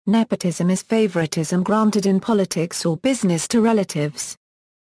Nepotism is favoritism granted in politics or business to relatives.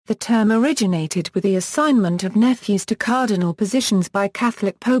 The term originated with the assignment of nephews to cardinal positions by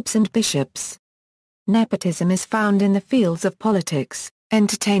Catholic popes and bishops. Nepotism is found in the fields of politics,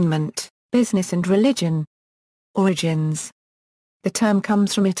 entertainment, business and religion. Origins. The term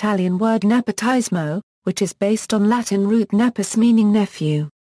comes from Italian word nepotismo, which is based on Latin root nepos meaning nephew.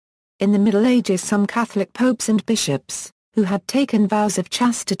 In the Middle Ages some Catholic popes and bishops, who had taken vows of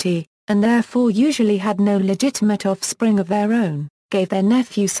chastity, and therefore usually had no legitimate offspring of their own, gave their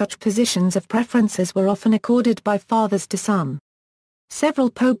nephews such positions of preference as were often accorded by fathers to son. Several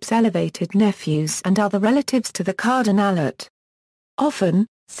popes elevated nephews and other relatives to the cardinalate. Often,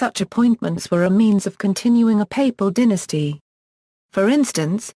 such appointments were a means of continuing a papal dynasty. For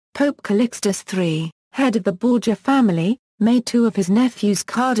instance, Pope Calixtus III, head of the Borgia family, made two of his nephews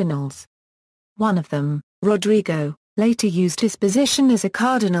cardinals. One of them, Rodrigo, later used his position as a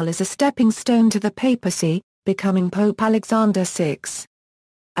cardinal as a stepping stone to the papacy, becoming Pope Alexander VI.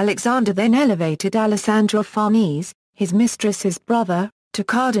 Alexander then elevated Alessandro Farnese, his mistress's brother, to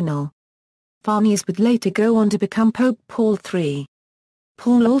cardinal. Farnese would later go on to become Pope Paul III.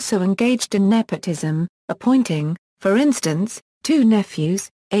 Paul also engaged in nepotism, appointing, for instance, two nephews,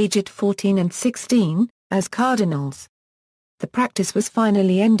 aged 14 and 16, as cardinals. The practice was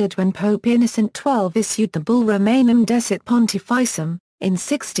finally ended when Pope Innocent XII issued the bull Romanum Decet Pontificum, in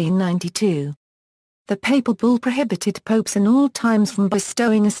 1692. The papal bull prohibited popes in all times from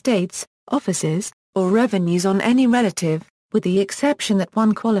bestowing estates, offices, or revenues on any relative, with the exception that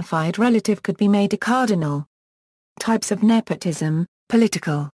one qualified relative could be made a cardinal. Types of nepotism.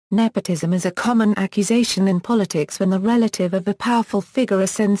 Political nepotism is a common accusation in politics when the relative of a powerful figure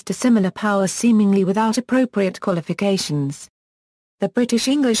ascends to similar power seemingly without appropriate qualifications. The British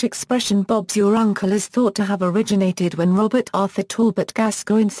English expression "Bob's your uncle" is thought to have originated when Robert Arthur Talbot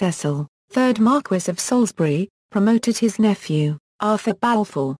Gascoigne Cecil, 3rd Marquess of Salisbury, promoted his nephew, Arthur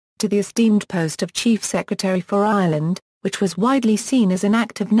Balfour, to the esteemed post of Chief Secretary for Ireland, which was widely seen as an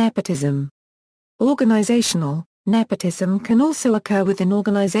act of nepotism. Organisational nepotism can also occur within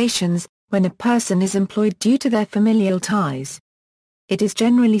organizations, when a person is employed due to their familial ties. It is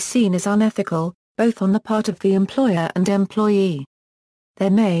generally seen as unethical, both on the part of the employer and employee. There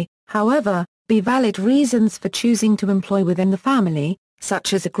may, however, be valid reasons for choosing to employ within the family,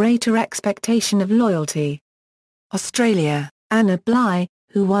 such as a greater expectation of loyalty. Australia. Anna Bligh,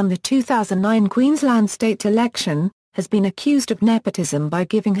 who won the 2009 Queensland state election, has been accused of nepotism by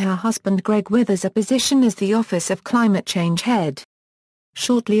giving her husband Greg Withers a position as the Office of Climate Change head.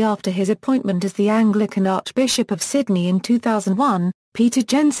 Shortly after his appointment as the Anglican Archbishop of Sydney in 2001, Peter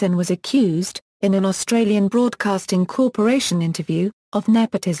Jensen was accused, in an Australian Broadcasting Corporation interview, of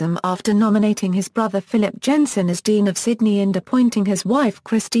nepotism after nominating his brother Philip Jensen as Dean of Sydney and appointing his wife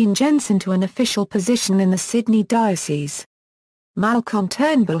Christine Jensen to an official position in the Sydney Diocese. Malcolm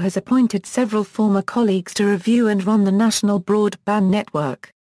Turnbull has appointed several former colleagues to review and run the national broadband network.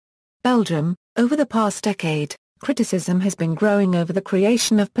 Belgium. Over the past decade, criticism has been growing over the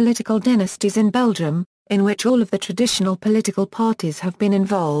creation of political dynasties in Belgium, in which all of the traditional political parties have been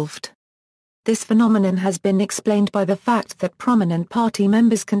involved. This phenomenon has been explained by the fact that prominent party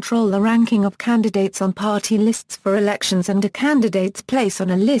members control the ranking of candidates on party lists for elections, and a candidate's place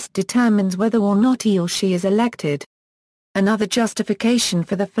on a list determines whether or not he or she is elected. Another justification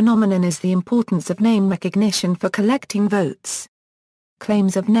for the phenomenon is the importance of name recognition for collecting votes.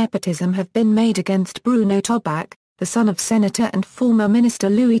 Claims of nepotism have been made against Bruno Tobak, the son of Senator and former Minister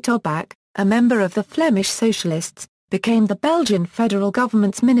Louis Tobak, a member of the Flemish Socialists, became the Belgian federal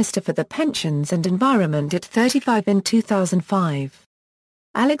government's Minister for the Pensions and Environment at 35 in 2005.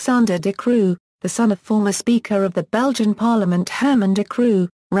 Alexander De Croo, the son of former Speaker of the Belgian Parliament Herman De Croo,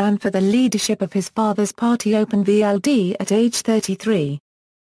 ran for the leadership of his father's party Open VLD at age 33.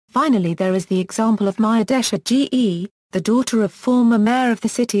 Finally, there is the example of Maya Descher GE, the daughter of former mayor of the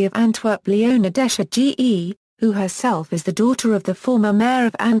city of Antwerp Leona Descher GE, who herself is the daughter of the former mayor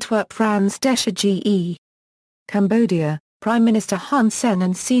of Antwerp Frans Descher GE. Cambodia. Prime Minister Hun Sen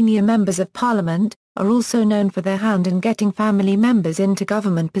and senior members of parliament, are also known for their hand in getting family members into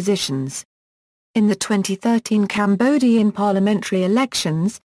government positions. In the 2013 Cambodian parliamentary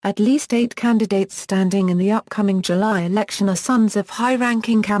elections, at least 8 candidates standing in the upcoming July election are sons of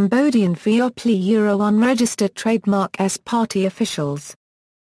high-ranking Cambodian Viopli Euro unregistered trademark S party officials.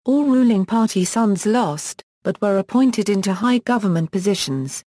 All ruling party sons lost, but were appointed into high government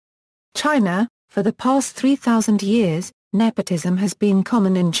positions. China. For the past 3,000 years, nepotism has been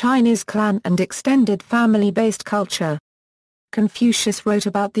common in China's clan and extended family-based culture. Confucius wrote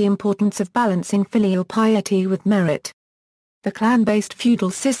about the importance of balancing filial piety with merit. The clan-based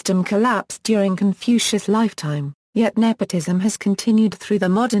feudal system collapsed during Confucius' lifetime, yet nepotism has continued through the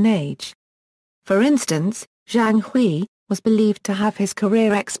modern age. For instance, Zhang Hui was believed to have his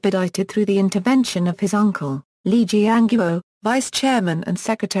career expedited through the intervention of his uncle, Li Jianguo, Vice Chairman and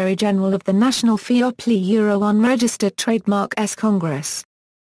Secretary-General of the National Feopli Euro Unregistered Trademark S Congress.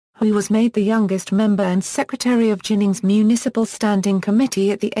 Hui was made the youngest member and Secretary of Jinning's Municipal Standing Committee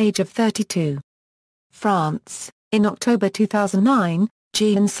at the age of 32. France. In October 2009,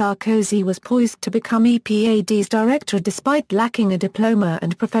 Jean Sarkozy was poised to become EPAD's director despite lacking a diploma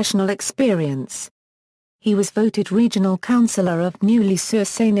and professional experience. He was voted regional councillor of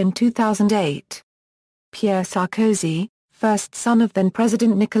Neuilly-sur-Seine in 2008. Pierre Sarkozy, first son of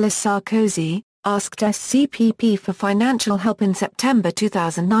then-President Nicolas Sarkozy, asked SCPP for financial help in September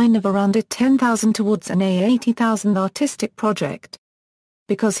 2009 of around $10,000 towards an $80,000 artistic project.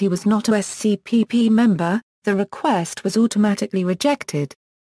 Because he was not a SCPP member, the request was automatically rejected.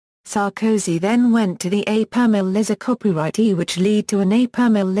 Sarkozy then went to the A Permil Liza copyrightee, which led to an A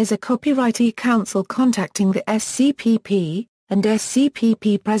Permil Liza copyrightee council contacting the SCPP, and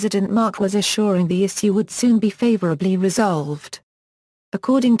SCPP President Marc was assuring the issue would soon be favorably resolved.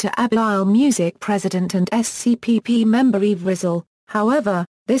 According to Abbey Music President and SCPP member Yves Rizal, however,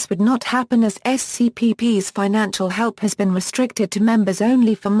 this would not happen as SCPP's financial help has been restricted to members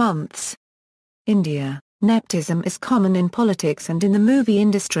only for months. India. Nepotism is common in politics and in the movie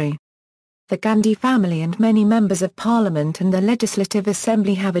industry. The Gandhi family and many members of parliament and the Legislative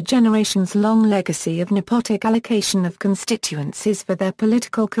Assembly have a generations-long legacy of nepotic allocation of constituencies for their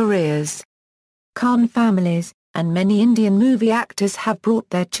political careers. Khan families, and many Indian movie actors have brought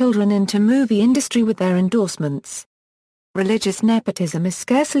their children into movie industry with their endorsements. Religious nepotism is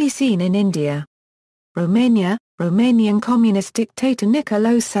scarcely seen in India. Romania. Romanian communist dictator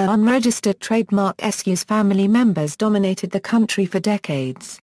Nicolae's unregistered trademark SU's family members dominated the country for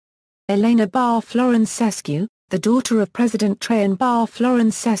decades. Elena Bar-Florențescu, the daughter of President Traian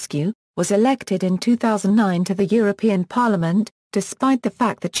Bar-Florențescu, was elected in 2009 to the European Parliament, despite the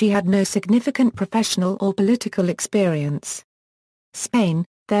fact that she had no significant professional or political experience. Spain.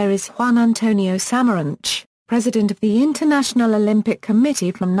 There is Juan Antonio Samaranch, president of the International Olympic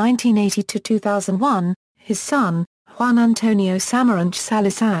Committee from 1980 to 2001. His son, Juan Antonio Samaranch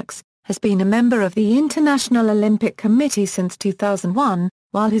Salisax, has been a member of the International Olympic Committee since 2001,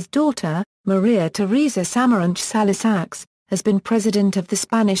 while his daughter, Maria Teresa Samaranch Salisax, has been president of the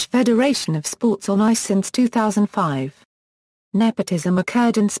Spanish Federation of Sports on Ice since 2005. Nepotism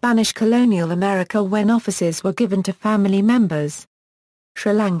occurred in Spanish colonial America when offices were given to family members.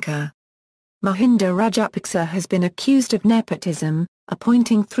 Sri Lanka. Mahinda Rajapaksa has been accused of nepotism,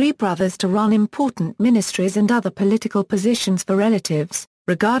 appointing three brothers to run important ministries and other political positions for relatives,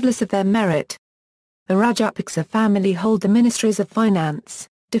 regardless of their merit. The Rajapaksa family hold the ministries of finance,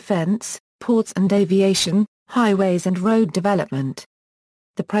 defense, ports and aviation, highways and road development.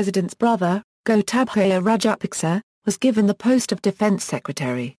 The president's brother, Gotabaya Rajapaksa, was given the post of defense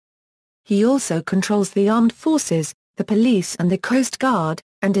secretary. He also controls the armed forces, the police and the Coast Guard,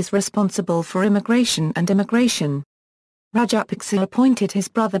 and is responsible for immigration and immigration. Rajapaksa appointed his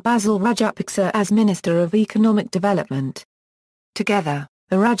brother Basil Rajapaksa as Minister of Economic Development. Together,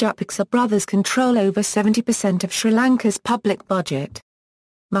 the Rajapaksa brothers control over 70% of Sri Lanka's public budget.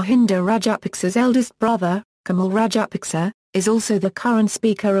 Mahinda Rajapaksa's eldest brother, Kamal Rajapaksa, is also the current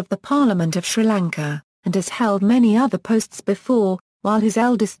Speaker of the Parliament of Sri Lanka, and has held many other posts before, while his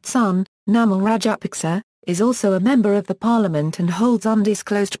eldest son, Namal Rajapaksa, is also a member of the Parliament and holds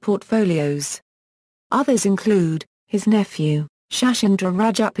undisclosed portfolios. Others include his nephew, Shashindra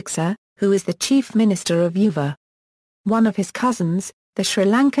Rajapaksa, who is the Chief Minister of Yuva. One of his cousins, the Sri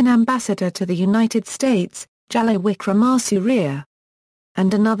Lankan ambassador to the United States, Jalal Wickramasuriya.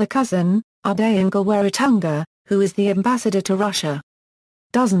 And another cousin, Udayanga Waratunga, who is the ambassador to Russia.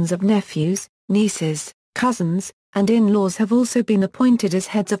 Dozens of nephews, nieces, cousins, and in-laws have also been appointed as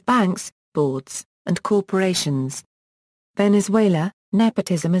heads of banks, boards, and corporations. Venezuela.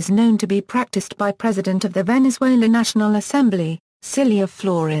 Nepotism is known to be practiced by President of the Venezuela National Assembly, Cilia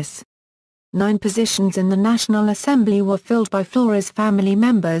Flores. 9 positions in the National Assembly were filled by Flores family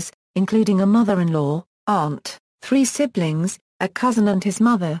members, including a mother-in-law, aunt, 3 siblings, a cousin and his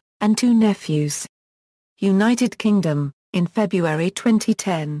mother, and 2 nephews. United Kingdom. In February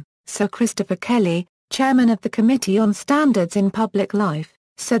 2010, Sir Christopher Kelly, chairman of the Committee on Standards in Public Life,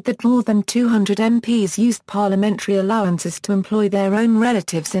 said that more than 200 MPs used parliamentary allowances to employ their own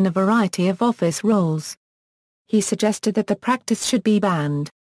relatives in a variety of office roles. He suggested that the practice should be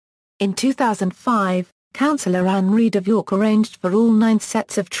banned. In 2005, Councillor Anne Reid of York arranged for all 9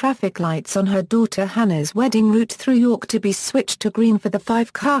 sets of traffic lights on her daughter Hannah's wedding route through York to be switched to green for the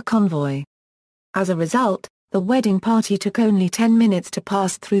 5-car convoy. As a result, the wedding party took only 10 minutes to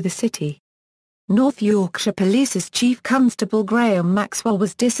pass through the city. North Yorkshire Police's Chief Constable Graham Maxwell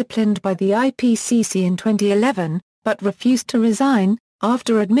was disciplined by the IPCC in 2011, but refused to resign,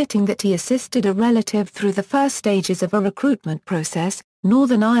 after admitting that he assisted a relative through the first stages of a recruitment process.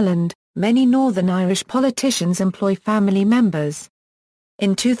 Northern Ireland, many Northern Irish politicians employ family members.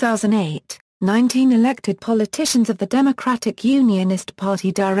 In 2008, 19 elected politicians of the Democratic Unionist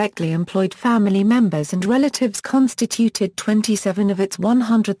Party directly employed family members, and relatives constituted 27 of its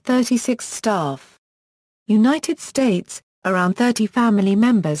 136 staff. United States, around 30 family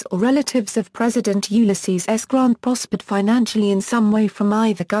members or relatives of President Ulysses S. Grant prospered financially in some way from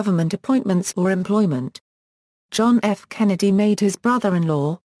either government appointments or employment. John F. Kennedy made his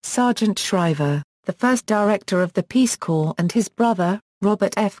brother-in-law, Sergeant Shriver, the first director of the Peace Corps, and his brother,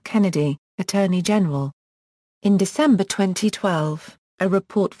 Robert F. Kennedy, Attorney General. In December 2012, a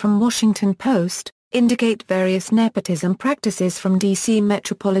report from Washington Post indicate various nepotism practices from D.C.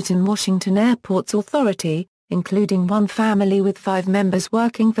 Metropolitan Washington Airports Authority, including one family with 5 members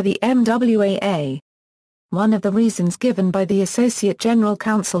working for the MWAA. One of the reasons given by the Associate General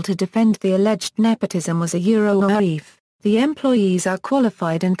Counsel to defend the alleged nepotism was a brief. The employees are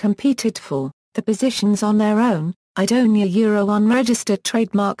qualified and competed for the positions on their own. I'd only a unregistered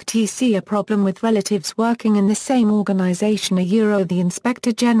trademark TC a problem with relatives working in the same organization the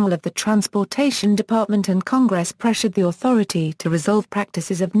Inspector General of the Transportation Department and Congress pressured the authority to resolve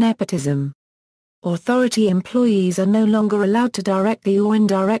practices of nepotism. Authority employees are no longer allowed to directly or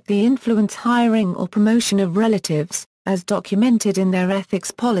indirectly influence hiring or promotion of relatives, as documented in their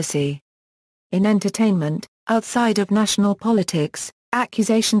ethics policy. In entertainment, outside of national politics,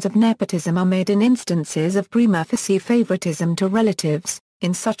 accusations of nepotism are made in instances of prima facie favoritism to relatives,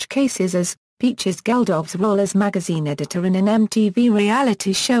 in such cases as Peaches Geldof's role as magazine editor in an MTV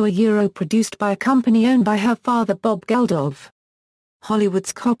reality show produced by a company owned by her father Bob Geldof.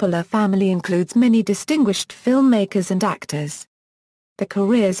 Hollywood's Coppola family includes many distinguished filmmakers and actors. The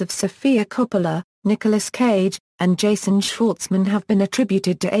careers of Sofia Coppola, Nicolas Cage, and Jason Schwartzman have been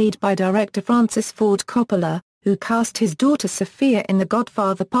attributed to aid by director Francis Ford Coppola, who cast his daughter Sofia in The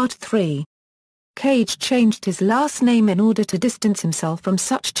Godfather Part 3. Cage changed his last name in order to distance himself from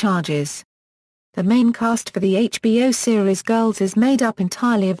such charges. The main cast for the HBO series Girls is made up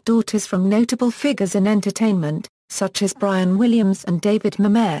entirely of daughters from notable figures in entertainment, such as Brian Williams and David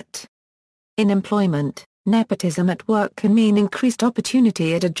Mamet. In employment, nepotism at work can mean increased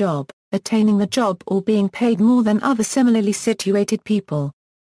opportunity at a job, attaining the job or being paid more than other similarly situated people.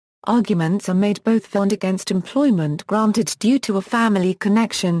 Arguments are made both for and against employment granted due to a family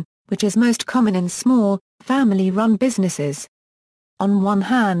connection, which is most common in small, family-run businesses. On one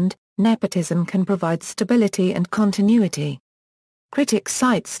hand, nepotism can provide stability and continuity. Critics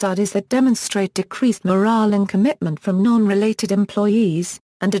cite studies that demonstrate decreased morale and commitment from non-related employees,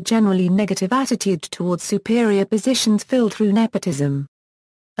 and a generally negative attitude towards superior positions filled through nepotism.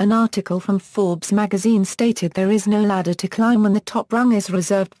 An article from Forbes magazine stated there is no ladder to climb when the top rung is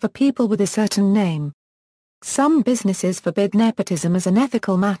reserved for people with a certain name. Some businesses forbid nepotism as an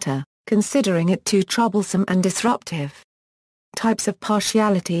ethical matter, considering it too troublesome and disruptive. Types of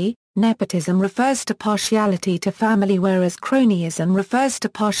partiality. Nepotism refers to partiality to family, whereas cronyism refers to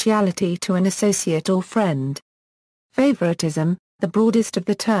partiality to an associate or friend. Favoritism, the broadest of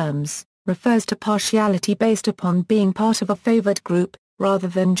the terms, refers to partiality based upon being part of a favored group, rather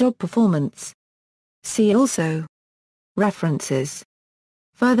than job performance. See also. References.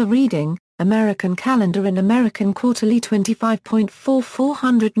 Further reading, American Calendar in American Quarterly 25.4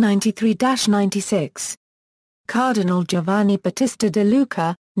 493-96. Cardinal Giovanni Battista de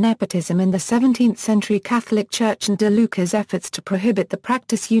Luca, Nepotism in the 17th Century Catholic Church and de Luca's Efforts to Prohibit the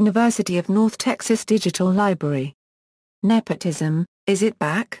Practice. University of North Texas Digital Library. Nepotism, Is It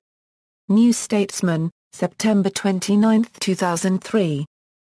Back? New Statesman, September 29, 2003.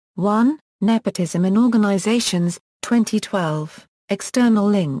 1. Nepotism in Organizations, 2012. External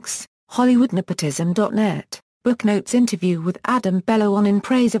links, HollywoodNepotism.net, Booknotes interview with Adam Bello on In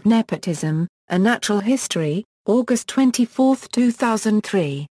Praise of Nepotism, A Natural History, August 24, 2003.